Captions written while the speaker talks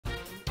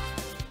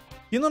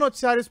E no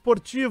noticiário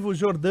esportivo,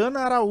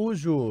 Jordana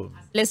Araújo.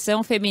 A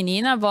seleção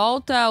feminina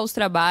volta aos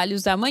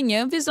trabalhos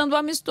amanhã, visando o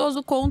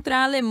amistoso contra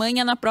a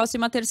Alemanha na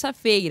próxima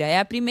terça-feira. É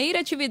a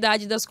primeira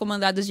atividade das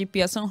comandadas de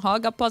Pia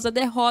Sundhage após a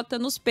derrota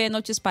nos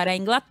pênaltis para a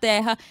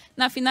Inglaterra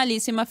na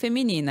finalíssima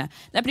feminina.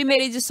 Na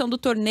primeira edição do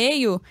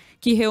torneio,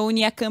 que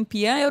reúne a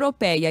campeã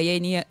europeia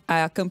e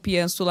a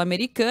campeã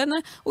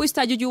sul-americana, o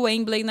estádio de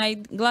Wembley, na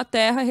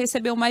Inglaterra,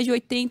 recebeu mais de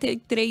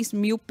 83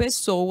 mil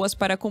pessoas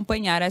para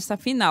acompanhar essa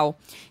final.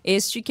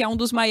 Este que é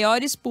um dos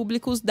maiores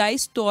públicos da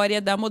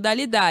história da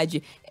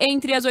modalidade.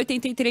 Entre as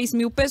 83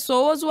 mil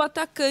pessoas, o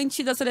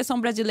atacante da seleção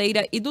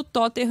brasileira e do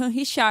Tottenham,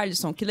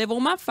 Richarlison, que levou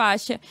uma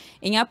faixa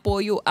em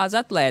apoio às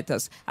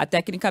atletas. A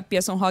técnica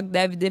Pia Sundhage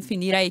deve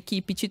definir a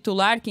equipe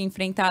titular que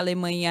enfrenta a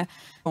Alemanha.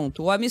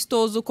 O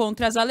amistoso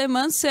contra as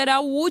alemãs será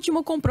o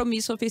último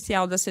compromisso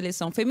oficial da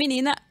seleção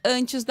feminina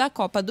antes da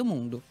Copa do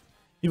Mundo.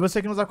 E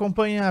você que nos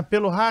acompanha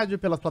pelo rádio,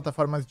 pelas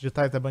plataformas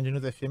digitais da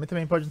BandNews FM,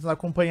 também pode nos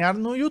acompanhar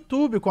no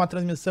YouTube com a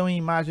transmissão em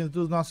imagens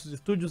dos nossos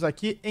estúdios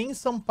aqui em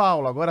São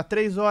Paulo. Agora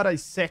 3 horas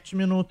e 7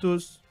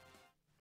 minutos.